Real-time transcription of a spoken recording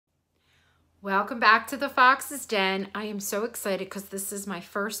Welcome back to the Fox's Den. I am so excited because this is my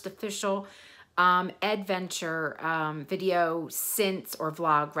first official adventure video or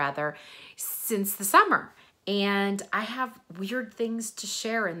vlog rather, since the summer. And I have weird things to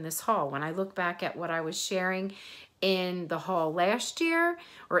share in this haul. When I look back at what I was sharing in the haul last year,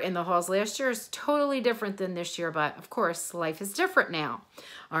 or in the hauls last year, is totally different than this year, but of course, life is different now.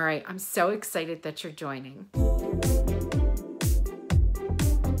 All right, I'm so excited that you're joining.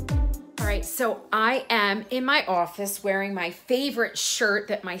 All right, so I am in my office wearing my favorite shirt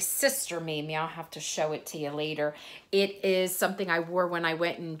that my sister made me. I'll have to show it to you later. It is something I wore when I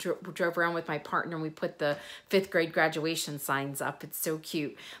went and drove around with my partner and we put the 5th grade graduation signs up. It's so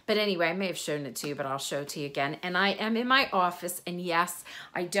cute. But anyway, I may have shown it to you, but I'll show it to you again. And I am in my office, and yes,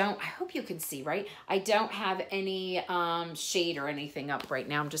 I hope you can see, right? I don't have any shade or anything up right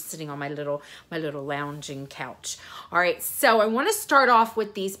now. I'm just sitting on my little lounging couch. All right, so I want to start off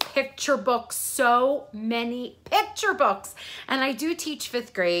with these picture books. So many picture books. And I do teach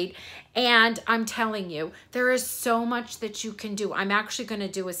 5th grade. And I'm telling you, there is so much that you can do. I'm actually going to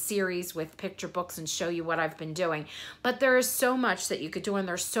do a series with picture books and show you what I've been doing. But there is so much that you could do, and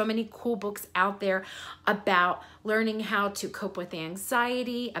there's so many cool books out there about learning how to cope with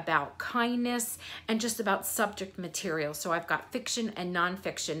anxiety, about kindness, and just about subject material. So I've got fiction and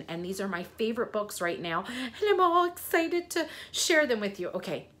nonfiction, and these are my favorite books right now, and I'm all excited to share them with you.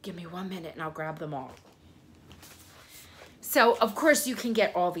 Okay, give me 1 minute and I'll grab them all. So, of course, you can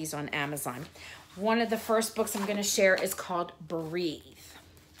get all these on Amazon. One of the first books I'm going to share is called Breathe.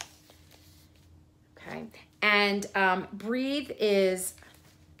 Okay. And Breathe is,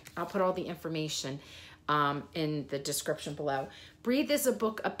 I'll put all the information in the description below. Breathe is a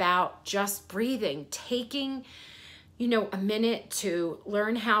book about just breathing, taking, a minute to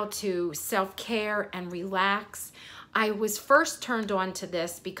learn how to self-care and relax. I was first turned on to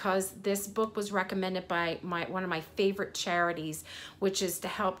this because this book was recommended by one of my favorite charities, which is to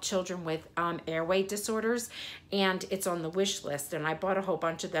help children with airway disorders, and it's on the wish list. And I bought a whole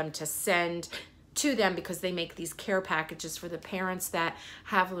bunch of them to send to them because they make these care packages for the parents that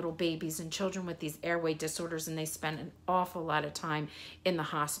have little babies and children with these airway disorders, and they spend an awful lot of time in the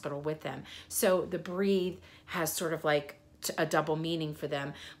hospital with them. So the Breathe has sort of like a double meaning for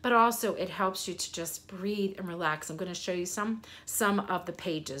them, but also it helps you to just breathe and relax. I'm going to show you some of the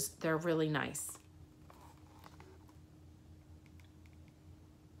pages. They're really nice.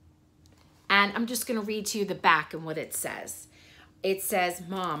 And I'm just going to read to you the back and what it says. It says,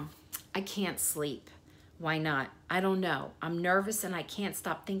 "Mom, I can't sleep. Why not? I don't know. I'm nervous and I can't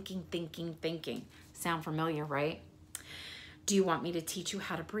stop thinking. Sound familiar, right? Do you want me to teach you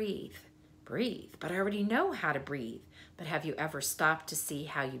how to breathe? Breathe, but I already know how to breathe. But have you ever stopped to see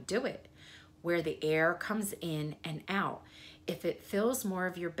how you do it? Where the air comes in and out, if it fills more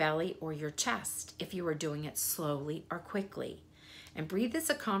of your belly or your chest, if you are doing it slowly or quickly. And breathe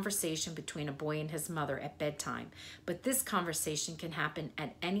is a conversation between a boy and his mother at bedtime, but this conversation can happen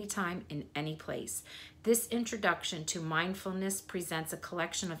at any time in any place. This introduction to mindfulness presents a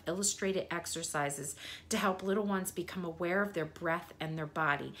collection of illustrated exercises to help little ones become aware of their breath and their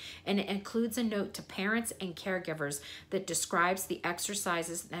body. And it includes a note to parents and caregivers that describes the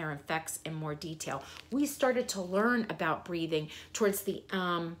exercises and their effects in more detail." We started to learn about breathing towards the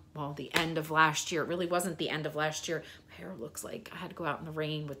end of last year. It really wasn't the end of last year. My hair looks like I had to go out in the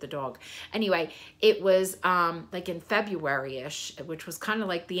rain with the dog. Anyway, it was like in February-ish, which was kind of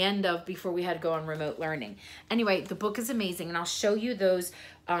like the end of before we had to go on remote learning. Anyway, the book is amazing, and I'll show you those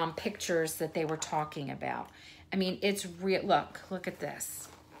pictures that they were talking about. I mean, it's real. Look at this.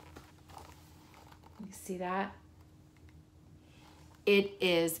 You see that? It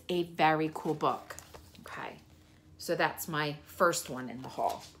is a very cool book. Okay, so that's my first one in the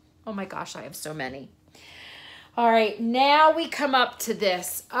haul. Oh my gosh, I have so many. All right, now we come up to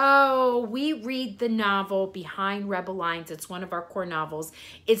this. Oh, we read the novel Behind Rebel Lines. It's one of our core novels.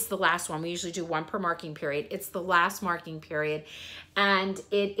 It's the last one. We usually do one per marking period. It's the last marking period. And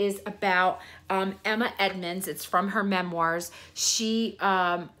it is about Emma Edmonds. It's from her memoirs. She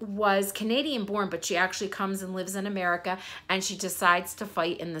was Canadian born, but she actually comes and lives in America, and she decides to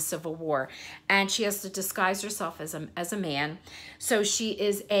fight in the Civil War. And she has to disguise herself as a man. So she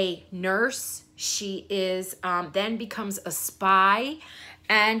is a nurse. She is then becomes a spy,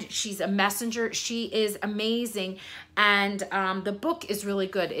 and she's a messenger. She is amazing, and the book is really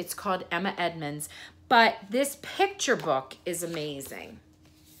good. It's called Emma Edmonds, but this picture book is amazing.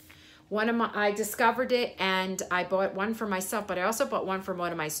 I discovered it, and I bought one for myself, but I also bought one for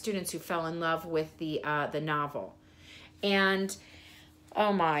one of my students who fell in love with the novel. And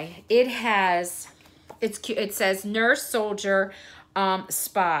oh my, it's cute. It says nurse, soldier,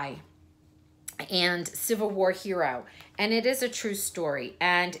 spy. and Civil War hero. And it is a true story.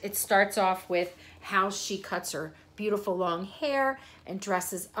 And it starts off with how she cuts her beautiful long hair and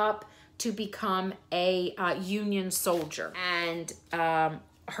dresses up to become a Union soldier. And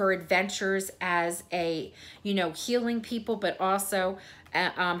her adventures as a, you know, healing people, but also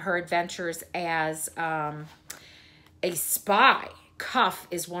her adventures as a spy. Cuff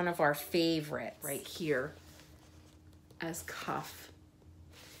is one of our favorites right here as Cuff.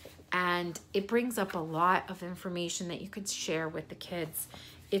 And it brings up a lot of information that you could share with the kids.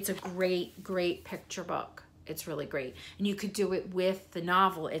 It's a great, great picture book. It's really great. And you could do it with the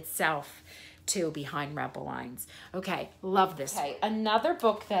novel itself too, Behind Rebel Lines. Okay, love this. Okay, another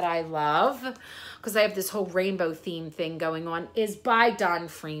book that I love, because I have this whole rainbow theme thing going on, is by Don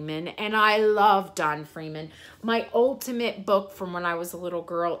Freeman. And I love Don Freeman. My ultimate book from when I was a little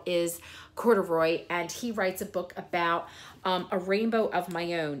girl is Corduroy, and he writes a book about a rainbow of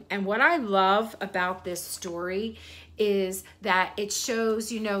my own. And what I love about this story is that it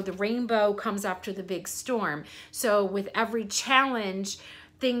shows, you know, the rainbow comes after the big storm. So with every challenge,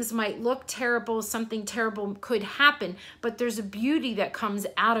 things might look terrible, something terrible could happen, but there's a beauty that comes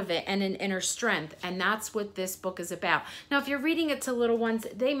out of it and an inner strength. And that's what this book is about. Now, if you're reading it to little ones,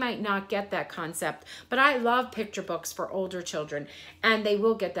 they might not get that concept, but I love picture books for older children, and they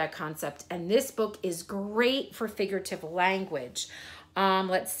will get that concept. And this book is great for figurative language.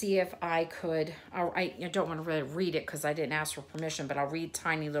 Let's see if I could, I don't want to really read it because I didn't ask for permission, but I'll read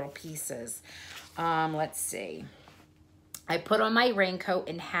tiny little pieces. Let's see. I put on my raincoat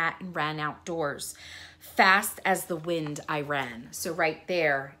and hat and ran outdoors. Fast as the wind I ran. So right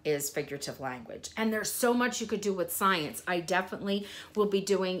there is figurative language. And there's so much you could do with science. I definitely will be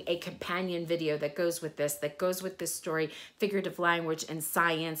doing a companion video that goes with this story, figurative language and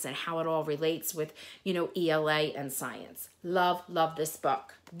science, and how it all relates with, you know, ELA and science. Love, love this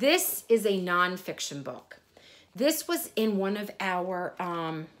book. This is a nonfiction book. This was in one of our,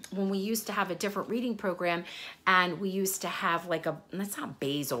 when we used to have a different reading program, and we used to have like a, that's not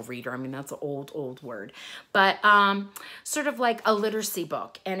basil reader, I mean, that's an old word, but sort of like a literacy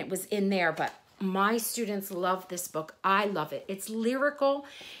book, and it was in there, but my students love this book. I love it. It's lyrical.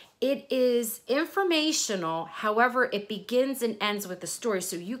 It is informational. However, it begins and ends with a story.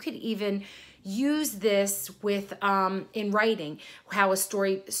 So you could even use this with in writing, how a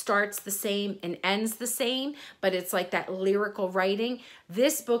story starts the same and ends the same, but it's like that lyrical writing.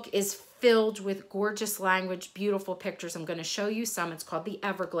 This book is filled with gorgeous language, beautiful pictures. I'm going to show you some. It's called The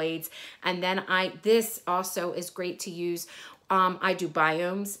Everglades. And then this also is great to use. I do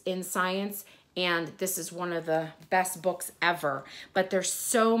biomes in science, and this is one of the best books ever. But there's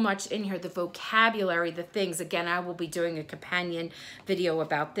so much in here, the vocabulary, the things. Again, I will be doing a companion video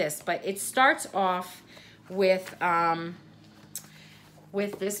about this. But it starts off with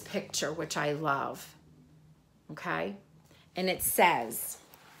this picture, which I love, okay? And it says,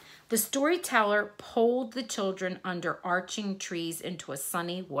 the storyteller pulled the children under arching trees into a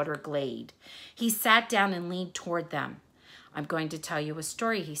sunny water glade. He sat down and leaned toward them. I'm going to tell you a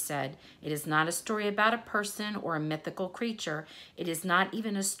story, he said. It is not a story about a person or a mythical creature. It is not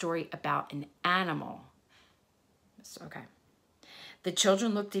even a story about an animal. Okay. The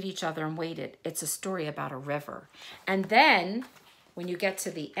children looked at each other and waited. It's a story about a river. And then, when you get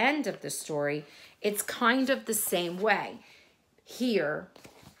to the end of the story, it's kind of the same way here.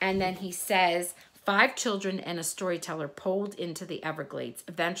 And then he says, 5 children and a storyteller pulled into the Everglades.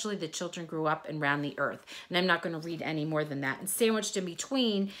 Eventually, the children grew up and ran the earth. And I'm not going to read any more than that. And sandwiched in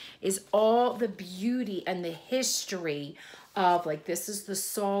between is all the beauty and the history of, like, this is the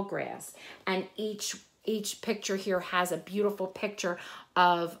sawgrass. And each picture here has a beautiful picture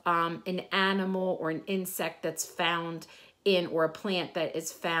of an animal or an insect that's found in, or a plant that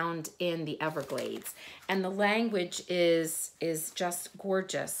is found in the Everglades. And the language is just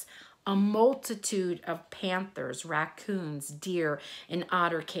gorgeous. A multitude of panthers, raccoons, deer, and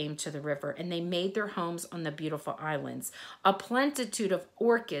otter came to the river, and they made their homes on the beautiful islands. A plenitude of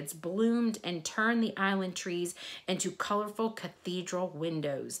orchids bloomed and turned the island trees into colorful cathedral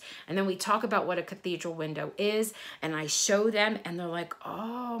windows. And then we talk about what a cathedral window is, and I show them, and they're like,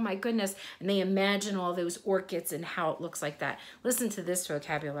 oh my goodness. And they imagine all those orchids and how it looks like that. Listen to this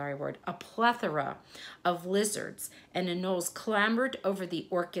vocabulary word. A plethora of lizards and anoles clambered over the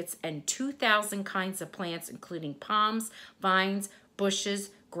orchids, and 2,000 kinds of plants, including palms, vines, bushes,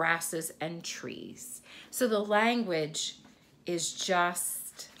 grasses, and trees. So the language is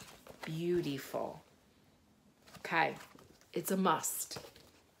just beautiful. Okay, it's a must.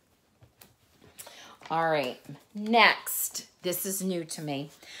 All right, next, this is new to me.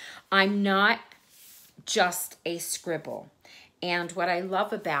 I'm not just a scribble. And what I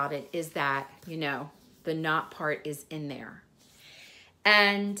love about it is that, you know, the not part is in there.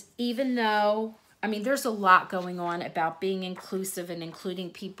 And even though, I mean, there's a lot going on about being inclusive and including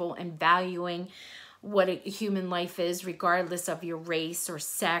people and valuing what a human life is, regardless of your race or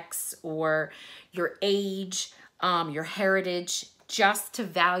sex or your age, your heritage, just to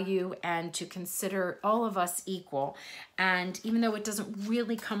value and to consider all of us equal. And even though it doesn't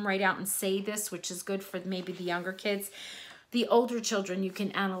really come right out and say this, which is good for maybe the younger kids, the older children, you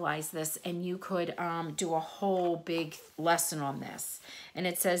can analyze this and you could do a whole big lesson on this. And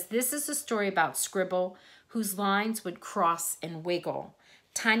it says, this is a story about Scribble, whose lines would cross and wiggle.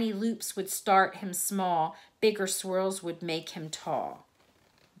 Tiny loops would start him small. Bigger swirls would make him tall.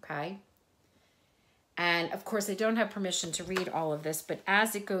 Okay? And of course, I don't have permission to read all of this, but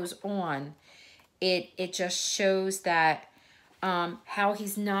as it goes on, it just shows that how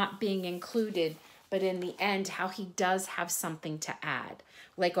he's not being included, but in the end, how he does have something to add.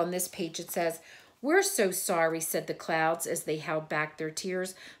 Like on this page, it says, "We're so sorry," said the clouds as they held back their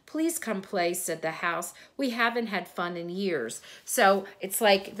tears. "Please come play," said the house. "We haven't had fun in years." So it's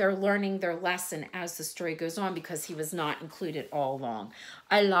like they're learning their lesson as the story goes on because he was not included all along.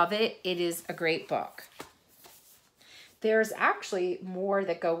 I love it. It is a great book. There's actually more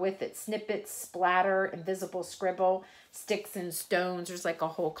that go with it. Snippets, splatter, invisible scribble, sticks and stones. There's like a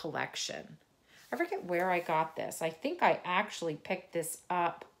whole collection. I forget where I got this. I think I actually picked this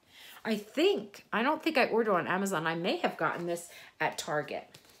up. I don't think I ordered on Amazon. I may have gotten this at Target.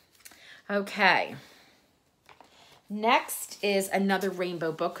 Okay. Next is another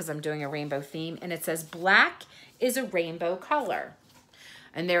rainbow book because I'm doing a rainbow theme. And it says, "Black is a rainbow color."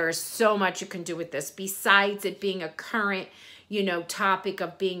 And there is so much you can do with this besides it being a current, you know, topic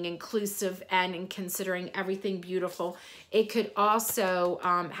of being inclusive and in considering everything beautiful. It could also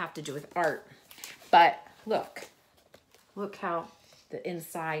have to do with art. But look how the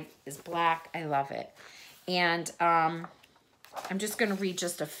inside is black. I love it. And I'm just going to read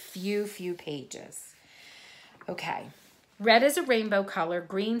just a few pages. Okay. Red is a rainbow color.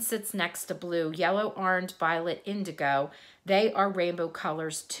 Green sits next to blue. Yellow, orange, violet, indigo. They are rainbow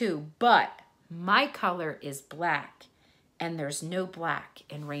colors too. But my color is black. And there's no black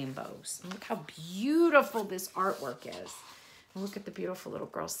in rainbows. And look how beautiful this artwork is. And look at the beautiful little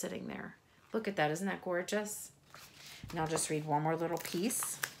girl sitting there. Look at that. Isn't that gorgeous? And I'll just read one more little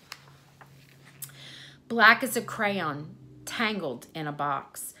piece. Black is a crayon tangled in a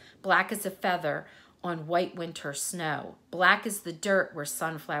box. Black is a feather on white winter snow. Black is the dirt where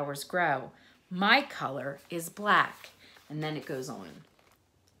sunflowers grow. My color is black. And then it goes on.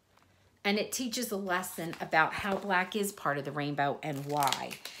 And it teaches a lesson about how black is part of the rainbow and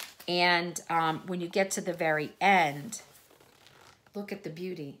why. And when you get to the very end, look at the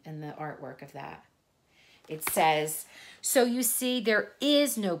beauty and the artwork of that. It says, "So you see, there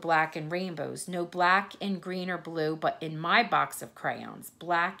is no black in rainbows, no black in green or blue, but in my box of crayons,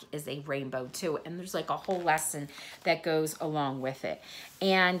 black is a rainbow too." And there's like a whole lesson that goes along with it.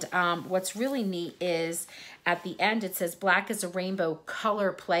 And what's really neat is at the end, it says black is a rainbow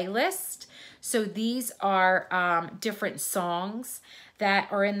color playlist. So these are different songs that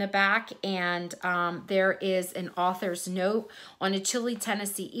are in the back, and there is an author's note. "On a chilly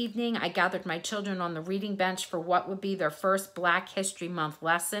Tennessee evening, I gathered my children on the reading bench for what would be their first Black History Month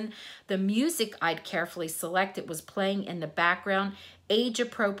lesson. The music I'd carefully selected was playing in the background.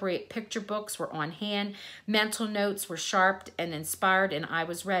 Age-appropriate picture books were on hand. Mental notes were sharp and inspired, and I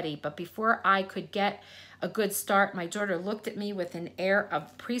was ready. But before I could get a good start, my daughter looked at me with an air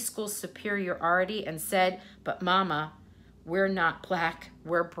of preschool superiority and said, 'But Mama, we're not black,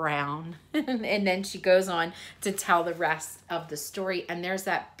 we're brown.'" And then she goes on to tell the rest of the story. And there's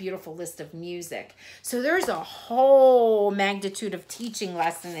that beautiful list of music. So there's a whole magnitude of teaching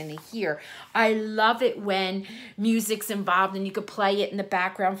lesson in here. I love it when music's involved and you could play it in the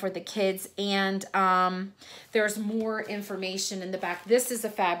background for the kids. And there's more information in the back. This is a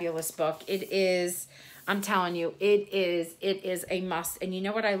fabulous book. It is, I'm telling you, it is a must. And you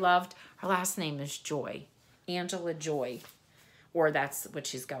know what I loved? Her last name is Joy. Angela Joy, or that's what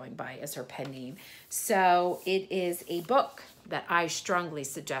she's going by as her pen name. So it is a book that I strongly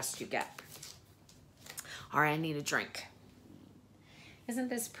suggest you get. All right, I need a drink. Isn't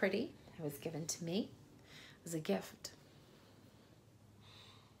this pretty? It was given to me as a gift.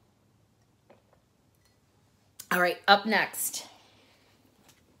 All right, up next.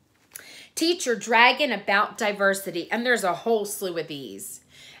 Teach Your Dragon About Diversity. And there's a whole slew of these.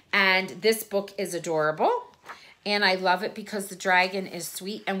 And this book is adorable. And I love it because the dragon is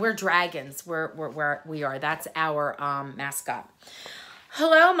sweet. And we're dragons. We are. That's our mascot.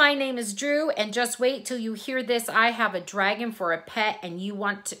 Hello, my name is Drew, and just wait till you hear this. I have a dragon for a pet, and you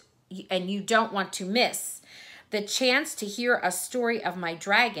don't want to miss the chance to hear a story of my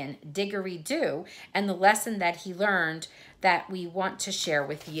dragon, Diggery-Doo, and the lesson that he learned that we want to share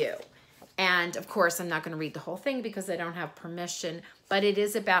with you. And of course, I'm not going to read the whole thing because I don't have permission, but it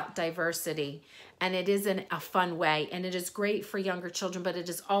is about diversity, and it is in a fun way, and it is great for younger children, but it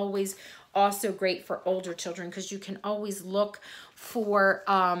is always also great for older children because you can always look for,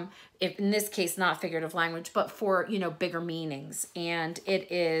 if in this case, not figurative language, but for, you know, bigger meanings. And it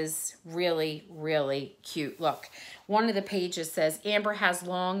is really, really cute. Look, one of the pages says, Amber's hair is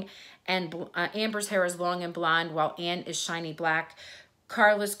long and blonde, while Anne is shiny black.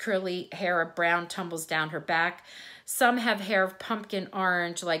 Carla's curly hair of brown tumbles down her back. Some have hair of pumpkin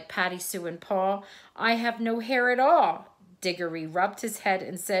orange like Patty, Sue, and Paul. I have no hair at all. Diggory rubbed his head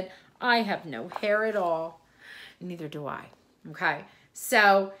and said, I have no hair at all. Neither do I. Okay,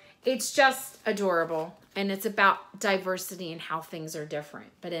 so it's just adorable, and it's about diversity and how things are different,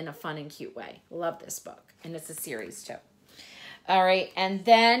 but in a fun and cute way. Love this book, and it's a series too. All right, and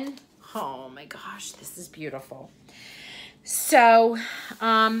then, oh my gosh, this is beautiful. So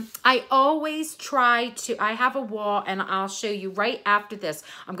I always try to, I have a wall, and I'll show you right after this.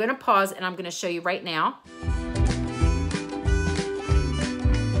 I'm going to pause, and I'm going to show you right now.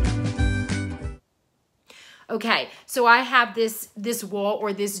 Okay, so I have this wall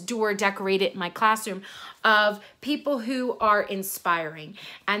or this door decorated in my classroom of people who are inspiring,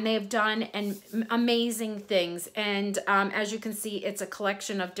 and they've done amazing things. And as you can see, it's a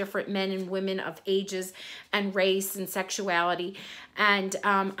collection of different men and women of ages and race and sexuality. And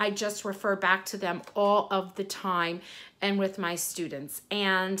I just refer back to them all of the time and with my students.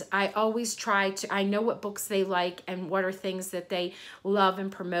 And I always try to, I know what books they like and what are things that they love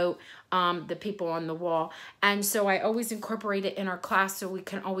and promote, the people on the wall. And so I always incorporate it in our class so we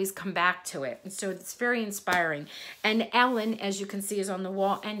can always come back to it. And so it's very inspiring. And Ellen, as you can see, is on the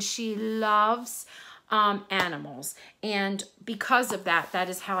wall, and she loves animals. And because of that, that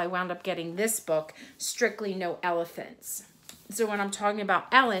is how I wound up getting this book, Strictly No Elephants. So when I'm talking about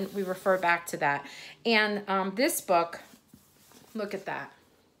Ellen, we refer back to that. And this book, look at that.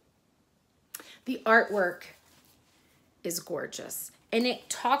 The artwork is gorgeous. And it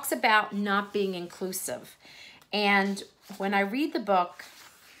talks about not being inclusive. And when I read the book,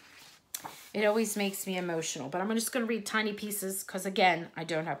 it always makes me emotional. But I'm just going to read tiny pieces because, again, I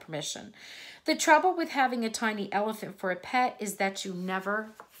don't have permission. The trouble with having a tiny elephant for a pet is that you never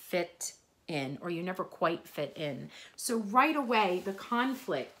fit in, or you never quite fit in. So right away, the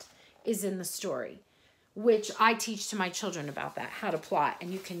conflict is in the story, which I teach to my children about that, how to plot,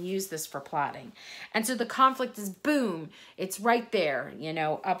 and you can use this for plotting. And so the conflict is, boom, it's right there, you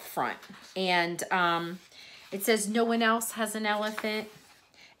know, up front. And it says, no one else has an elephant.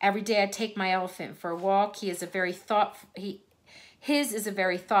 Every day I take my elephant for a walk. His is a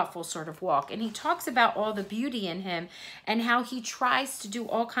very thoughtful sort of walk. And he talks about all the beauty in him and how he tries to do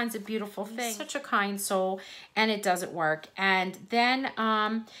all kinds of beautiful things. He's such a kind soul, and it doesn't work. And then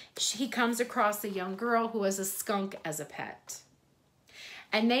he comes across a young girl who has a skunk as a pet.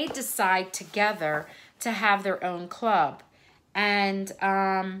 And they decide together to have their own club. And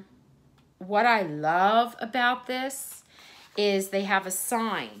what I love about this is they have a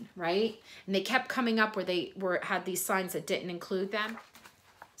sign, right? And they kept coming up where they had these signs that didn't include them.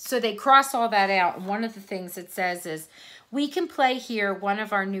 So they cross all that out. And one of the things it says is, we can play here, one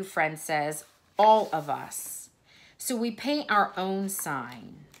of our new friends says, all of us. So we paint our own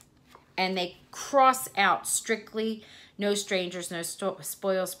sign. And they cross out strictly, no strangers, no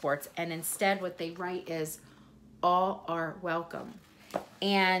spoil sports. And instead what they write is, all are welcome.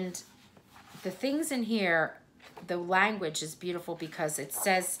 And the things in here, the language is beautiful because it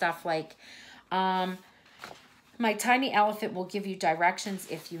says stuff like, my tiny elephant will give you directions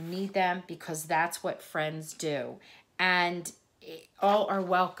if you need them, because that's what friends do. And all are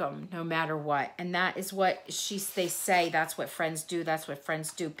welcome no matter what. And that is what they say, that's what friends do. That's what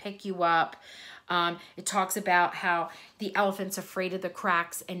friends do, pick you up. It talks about how the elephant's afraid of the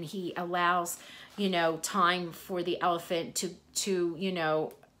cracks, and he allows, you know, time for the elephant to you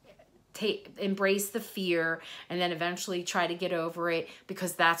know, embrace the fear, and then eventually try to get over it,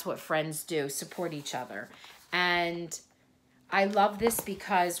 because that's what friends do, support each other. And I love this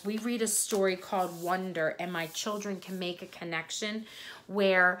because we read a story called Wonder, and my children can make a connection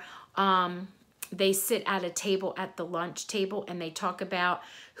where they sit at a table at the lunch table and they talk about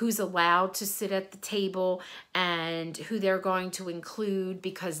who's allowed to sit at the table and who they're going to include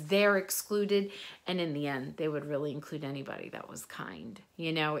because they're excluded. And in the end, they would really include anybody that was kind.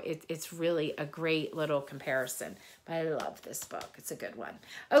 You know, it's really a great little comparison. But I love this book. It's a good one.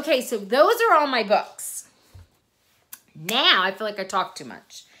 Okay, so those are all my books. Now, I feel like I talked too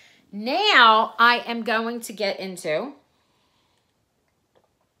much. Now, I am going to get into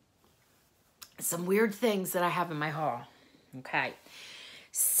some weird things that I have in my haul. Okay.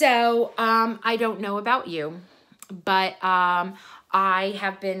 So, I don't know about you, but I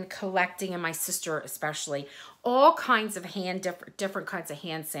have been collecting, and my sister especially, all kinds of different kinds of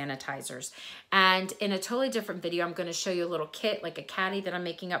hand sanitizers. And in a totally different video, I'm going to show you a little kit, like a caddy that I'm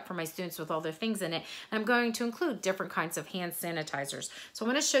making up for my students with all their things in it. And I'm going to include different kinds of hand sanitizers. So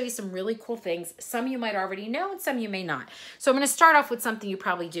I'm going to show you some really cool things. Some you might already know and some you may not. So I'm going to start off with something you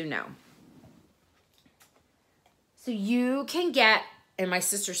probably do know. So you can get, and my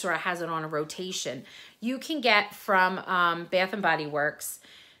sister sort of has it on a rotation, you can get from Bath & Body Works,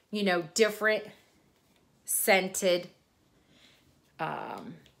 you know, different scented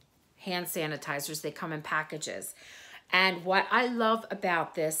hand sanitizers. They come in packages. And what I love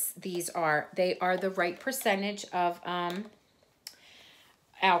about this, they are the right percentage of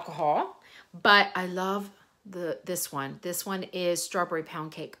alcohol, but I love this one. This one is strawberry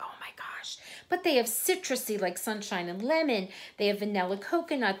pound cake. Oh my gosh. But they have citrusy like sunshine and lemon. They have vanilla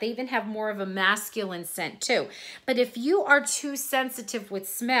coconut. They even have more of a masculine scent too. But if you are too sensitive with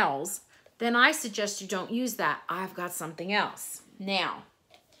smells, then I suggest you don't use that. I've got something else. Now,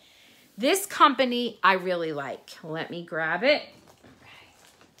 this company I really like. Let me grab it.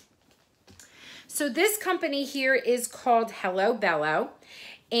 Okay. So this company here is called Bello.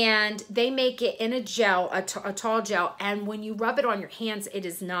 And they make it in a gel, a tall gel. And when you rub it on your hands, it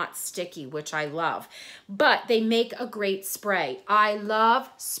is not sticky, which I love. But they make a great spray. I love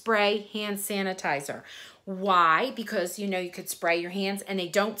spray hand sanitizer. Why? Because, you know, you could spray your hands and they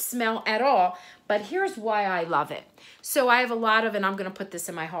don't smell at all. But here's why I love it. So I have a lot of, and I'm going to put this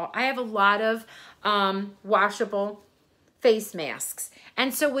in my haul, I have a lot of washable face masks.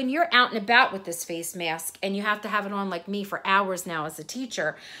 And so when you're out and about with this face mask and you have to have it on like me for hours now as a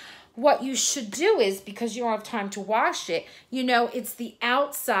teacher, what you should do is, because you don't have time to wash it, you know, it's the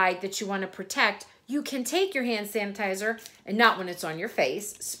outside that you want to protect. You can take your hand sanitizer, and not when it's on your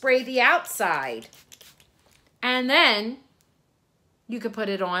face, spray the outside. And then you could put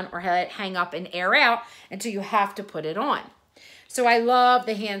it on or let it hang up and air out until you have to put it on. So I love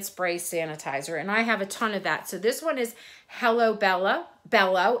the hand spray sanitizer, and I have a ton of that. So this one is Bello,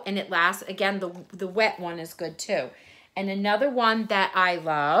 and it lasts. Again, the wet one is good too. And another one that I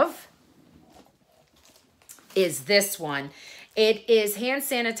love is this one. It is hand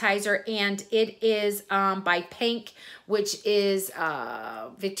sanitizer, and it is by Pink, which is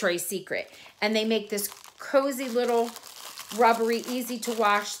Victoria's Secret. And they make this cozy little rubbery, easy to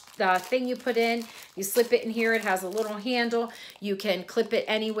wash thing you put in. You slip it in here. It has a little handle. You can clip it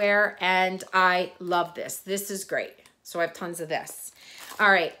anywhere, and I love this. This is great. So I have tons of this.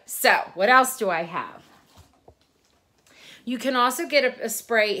 All right, so what else do I have? You can also get a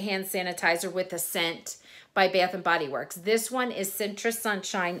spray hand sanitizer with a scent by Bath & Body Works. This one is Citrus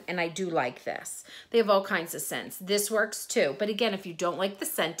Sunshine, and I do like this. They have all kinds of scents. This works too. But again, if you don't like the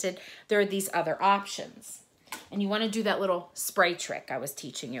scented, there are these other options. And you want to do that little spray trick I was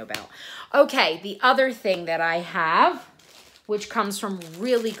teaching you about. Okay, the other thing that I have, which comes from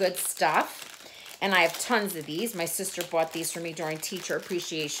really good stuff, and I have tons of these. My sister bought these for me during Teacher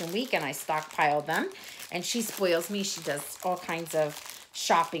Appreciation Week, and I stockpiled them. And she spoils me. She does all kinds of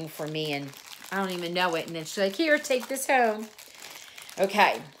shopping for me, and I don't even know it. And then she's like, here, take this home.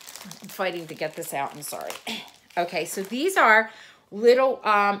 Okay, I'm fighting to get this out. I'm sorry. Okay, so these are little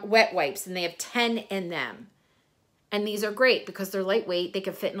wet wipes, and they have 10 in them. And these are great because they're lightweight. They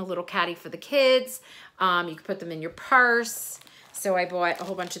can fit in a little caddy for the kids. You can put them in your purse. So I bought a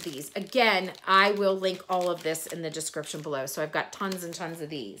whole bunch of these. Again, I will link all of this in the description below. So I've got tons and tons of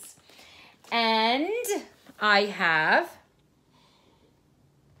these. And I have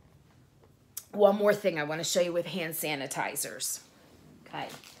one more thing I want to show you with hand sanitizers. Okay.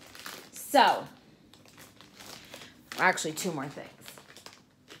 So, actually two more things.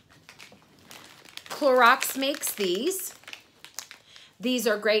 Clorox makes these. These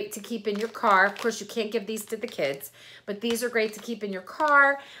are great to keep in your car. Of course, you can't give these to the kids, but these are great to keep in your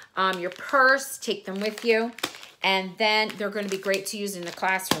car, your purse, take them with you. And then they're going to be great to use in the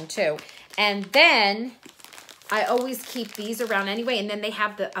classroom too. And then I always keep these around anyway. And then they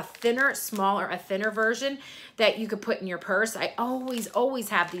have a thinner version that you could put in your purse. I always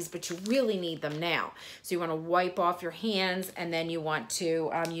have these, but you really need them now. So you want to wipe off your hands, and then you want to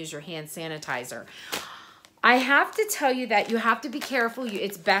use your hand sanitizer. I have to tell you that you have to be careful.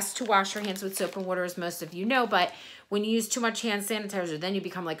 It's best to wash your hands with soap and water, as most of you know, but when you use too much hand sanitizer, then you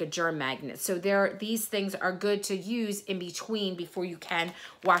become like a germ magnet. So these things are good to use in between before you can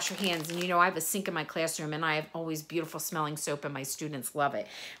wash your hands. And you know, I have a sink in my classroom, and I have always beautiful smelling soap, and my students love it.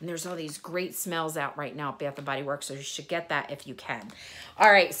 And there's all these great smells out right now at Bath & Body Works, so you should get that if you can.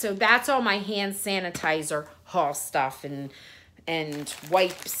 All right, so that's all my hand sanitizer haul stuff and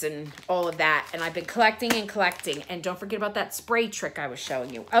wipes and all of that. And I've been collecting and collecting. And don't forget about that spray trick I was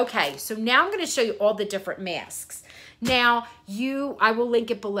showing you. Okay, so now I'm going to show you all the different masks. Now, I will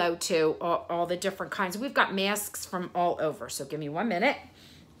link it below too, all the different kinds. We've got masks from all over. So give me 1 minute.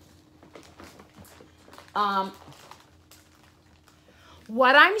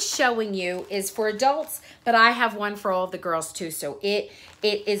 What I'm showing you is for adults, but I have one for all of the girls too. So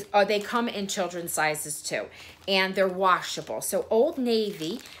they come in children's sizes too, and they're washable. So Old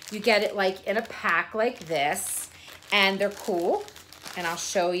Navy, you get it like in a pack like this, and they're cool. And I'll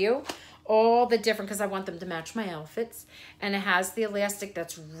show you all the different, because I want them to match my outfits. And it has the elastic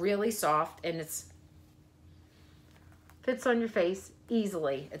that's really soft, and fits on your face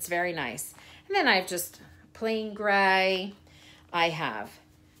easily. It's very nice. And then I have just plain gray. I have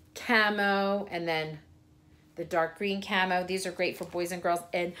camo, and then the dark green camo. These are great for boys and girls,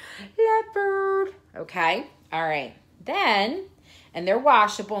 and leopard. Okay, all right. Then, and they're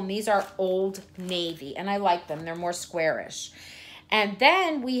washable, and these are Old Navy, and I like them. They're more squarish. And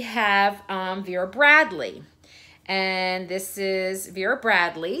then we have Vera Bradley, and this is Vera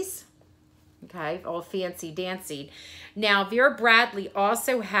Bradley's. Okay, all fancy dancy. Now, Vera Bradley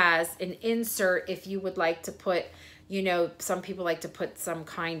also has an insert if you would like to put, you know, some people like to put some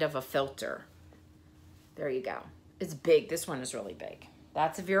kind of a filter. There you go. It's big. This one is really big.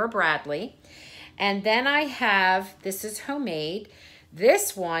 That's a Vera Bradley. And then I have, this is homemade.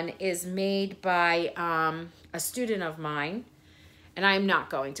 This one is made by a student of mine. And I'm not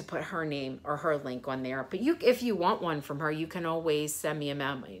going to put her name or her link on there. But if you want one from her, you can always send me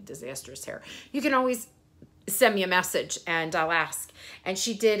my disastrous hair. You can always send me a message, and I'll ask. And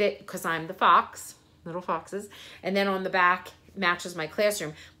she did it because I'm the fox, little foxes. And then on the back matches my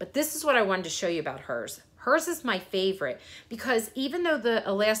classroom. But this is what I wanted to show you about hers. Hers is my favorite because even though the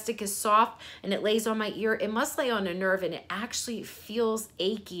elastic is soft and it lays on my ear, it must lay on a nerve, and it actually feels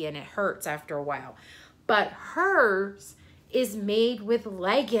achy and it hurts after a while. But hers is made with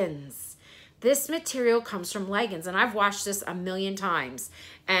leggings. This material comes from leggings, and I've washed this a million times,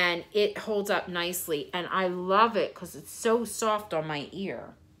 and it holds up nicely, and I love it because it's so soft on my ear.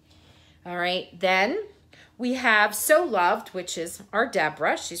 All right, then we have Sewluvd, which is our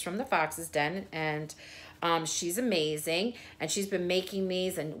Deborah. She's from the Fox's Den, and she's amazing, and she's been making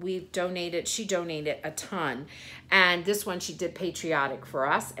these, and she donated a ton. And this one she did patriotic for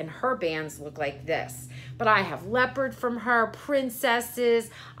us, and her bands look like this. But I have leopard from her,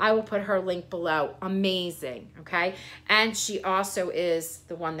 princesses. I will put her link below. Amazing, okay? And she also is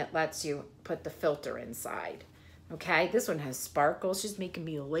the one that lets you put the filter inside. Okay, this one has sparkles. She's making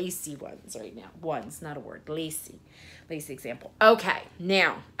me lacy ones right now. Ones, not a word, lacy. Lacy example. Okay,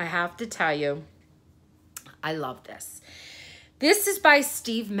 now I have to tell you, I love this. This is by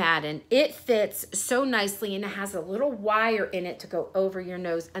Steve Madden. It fits so nicely, and it has a little wire in it to go over your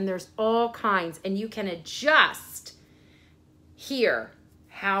nose, and there's all kinds, and you can adjust here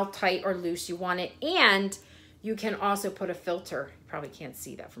how tight or loose you want it, and you can also put a filter. You probably can't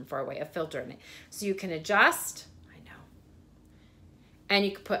see that from far away, a filter in it. So you can adjust, I know, and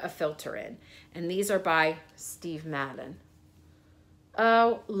you can put a filter in, and these are by Steve Madden.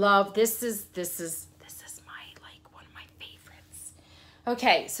 Oh, love, this is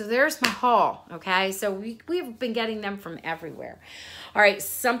okay, so there's my haul, okay? So we've been getting them from everywhere. All right,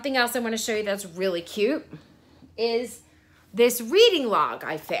 something else I want to show you that's really cute is this reading log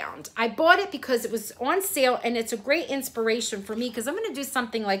I found. I bought it because it was on sale, and it's a great inspiration for me because I'm going to do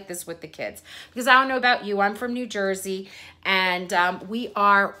something like this with the kids. Because I don't know about you, I'm from New Jersey, and we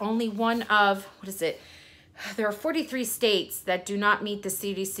are only one of, what is it? There are 43 states that do not meet the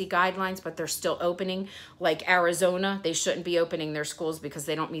CDC guidelines, but they're still opening. Like Arizona, they shouldn't be opening their schools because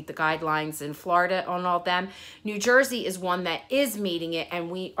they don't meet the guidelines. In Florida, on all of them. New Jersey is one that is meeting it, and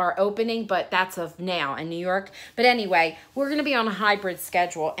we are opening, but that's of now. In New York. But anyway, we're going to be on a hybrid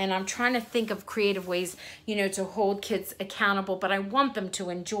schedule, and I'm trying to think of creative ways, you know, to hold kids accountable, but I want them to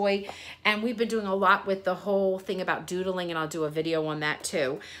enjoy. And we've been doing a lot with the whole thing about doodling, and I'll do a video on that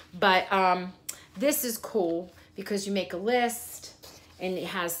too. But this is cool because you make a list and it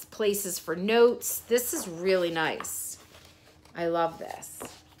has places for notes. This is really nice. I love this.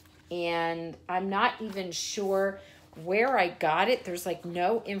 And I'm not even sure where I got it. There's like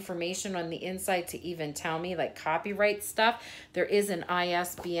no information on the inside to even tell me, like copyright stuff. There is an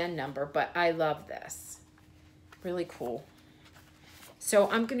ISBN number, but I love this. Really cool. So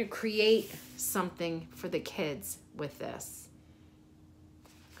I'm going to create something for the kids with this.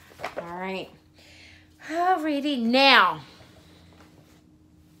 All right. Alrighty, now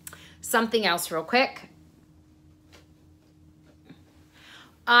something else real quick.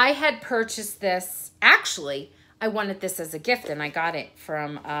 I had purchased this, actually, I wanted this as a gift and I got it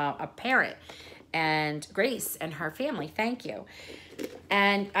from a parent, and Grace and her family, thank you.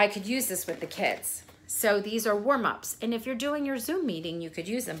 And I could use this with the kids. So these are warm-ups, and if you're doing your Zoom meeting, you could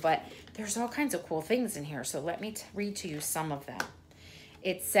use them, but there's all kinds of cool things in here. So let me read to you some of them.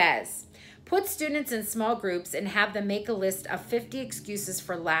 It says, put students in small groups and have them make a list of 50 excuses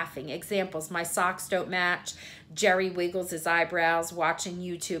for laughing. Examples, my socks don't match, Jerry wiggles his eyebrows, watching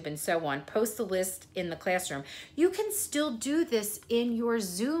YouTube, and so on. Post the list in the classroom. You can still do this in your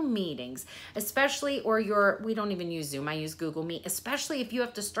Zoom meetings, especially, or we don't even use Zoom, I use Google Meet, especially if you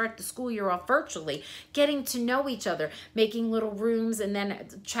have to start the school year off virtually, getting to know each other, making little rooms and then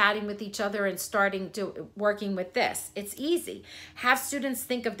chatting with each other and working with this. It's easy. Have students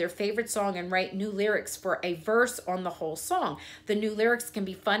think of their favorite song and write new lyrics for a verse on the whole song. The new lyrics can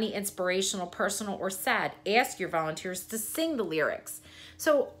be funny, inspirational, personal, or sad. Ask your volunteers to sing the lyrics.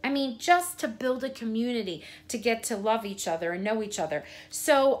 So, I mean, just to build a community, to get to love each other and know each other.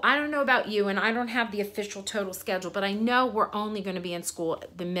 So, I don't know about you, and I don't have the official total schedule, but I know we're only going to be in school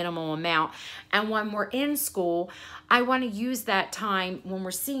the minimum amount. And when we're in school, I want to use that time when we're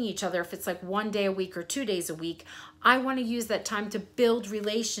seeing each other, if it's like 1 day a week or 2 days a week, I want to use that time to build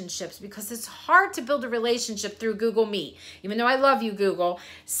relationships, because it's hard to build a relationship through Google Meet, even though I love you, Google.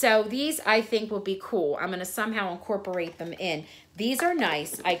 So these I think will be cool. I'm going to somehow incorporate them in. These are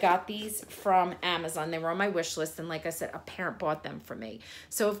nice. I got these from Amazon. They were on my wish list, and like I said, a parent bought them for me.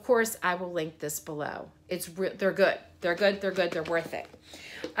 So of course I will link this below. They're good. They're good. They're good. They're worth it.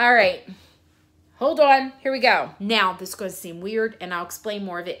 All right. Hold on, here we go. Now, this is going to seem weird, and I'll explain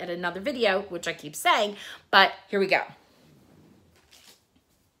more of it in another video, which I keep saying, but here we go.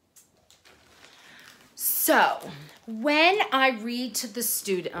 So, when I read to the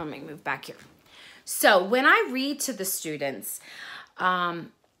student, let me move back here. So, when I read to the students,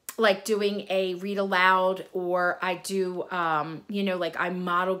 like doing a read aloud, or I do, you know, like I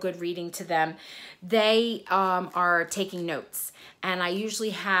model good reading to them, they are taking notes. And I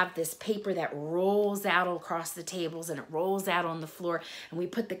usually have this paper that rolls out across the tables, and it rolls out on the floor, and we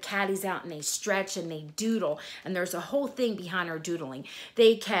put the caddies out and they stretch and they doodle, and there's a whole thing behind our doodling.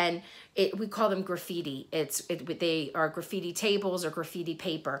 They can, we call them graffiti. They are graffiti tables or graffiti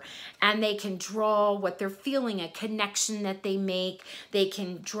paper, and they can draw what they're feeling, a connection that they make. They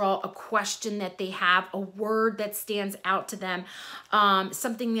can draw a question that they have, a word that stands out to them,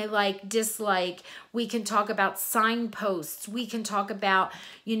 something they like, dislike. We can talk about signposts. We can talk about,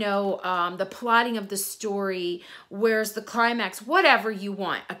 you know, the plotting of the story. Where's the climax? Whatever you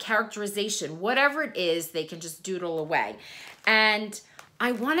want, a characterization, whatever it is, they can just doodle away. And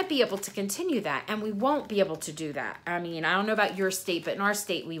I want to be able to continue that, and we won't be able to do that. I mean, I don't know about your state, but in our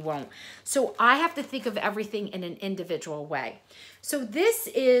state, we won't. So I have to think of everything in an individual way. So this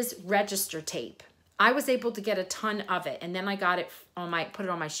is register tape. I was able to get a ton of it, and then I got it on put it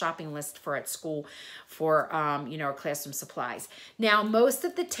on my shopping list for at school for, you know, our classroom supplies. Now, most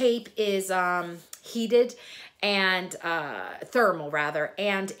of the tape is heated and thermal rather,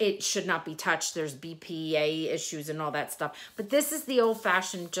 and it should not be touched. There's BPA issues and all that stuff. But this is the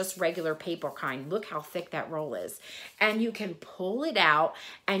old-fashioned, just regular paper kind. Look how thick that roll is. And you can pull it out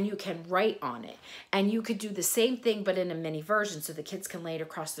and you can write on it. And you could do the same thing but in a mini version, so the kids can lay it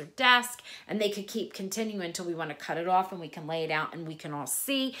across their desk, and they could keep continuing until we want to cut it off, and we can lay it out and we can all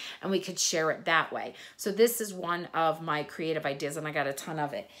see, and we could share it that way. So this is one of my creative ideas, and I got a ton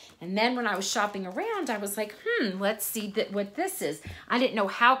of it. And then when I was shopping around, I was like, let's see what this is. I didn't know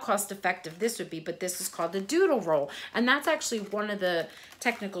how cost effective this would be, but this is called a doodle roll. And that's actually one of the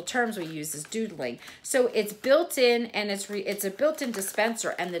technical terms we use, is doodling. So it's built in, and it's a built-in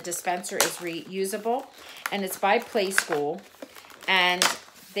dispenser, and the dispenser is reusable, and it's by Play School, and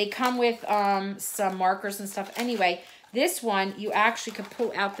they come with some markers and stuff. Anyway, this one, you actually could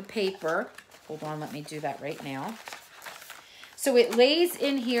pull out the paper. Hold on, let me do that right now. So it lays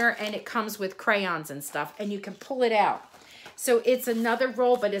in here, and it comes with crayons and stuff, and you can pull it out. So it's another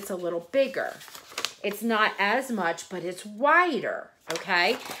roll, but it's a little bigger. It's not as much, but it's wider.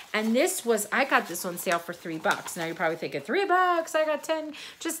 okay? And this was, I got this on sale for $3. Now you're probably thinking, $3, I got 10,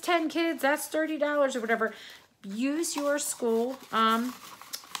 just 10 kids, that's $30 or whatever. Use your school,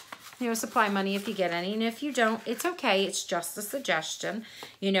 you know, supply money if you get any. And if you don't, it's okay. It's just a suggestion.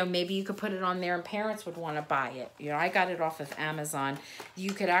 You know, maybe you could put it on there and parents would want to buy it. You know, I got it off of Amazon.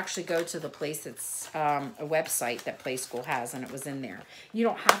 You could actually go to the place, it's a website that Play School has, and it was in there. You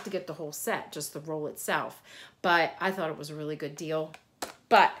don't have to get the whole set, just the roll itself. But I thought it was a really good deal.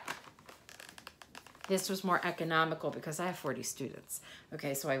 But this was more economical because I have 40 students.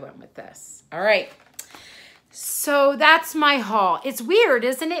 Okay, so I went with this. All right. So that's my haul. It's weird,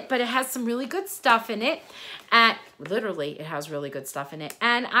 isn't it? But it has some really good stuff in it. And literally, it has really good stuff in it.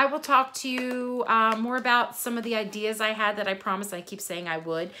 And I will talk to you more about some of the ideas I had that I promised I keep saying I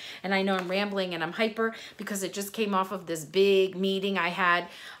would. And I know I'm rambling and I'm hyper because it just came off of this big meeting I had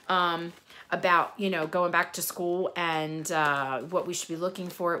about, you know, going back to school and what we should be looking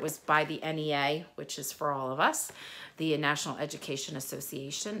for. It was by the NEA, which is for all of us, the National Education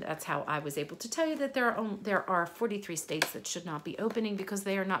Association. That's how I was able to tell you that there are 43 states that should not be opening because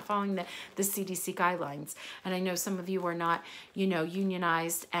they are not following the CDC guidelines. And I know some of you are not, you know,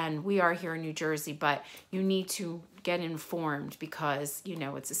 unionized, and we are here in New Jersey, but you need to get informed because, you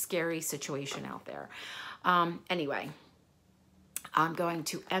know, it's a scary situation out there. Anyway, I'm going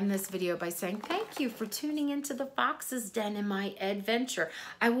to end this video by saying thank you for tuning into the Fox's Den in my adventure.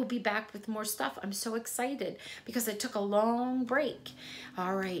 I will be back with more stuff. I'm so excited because I took a long break.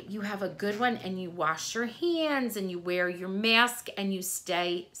 All right, you have a good one, and you wash your hands, and you wear your mask, and you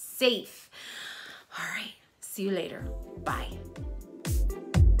stay safe. All right, see you later. Bye.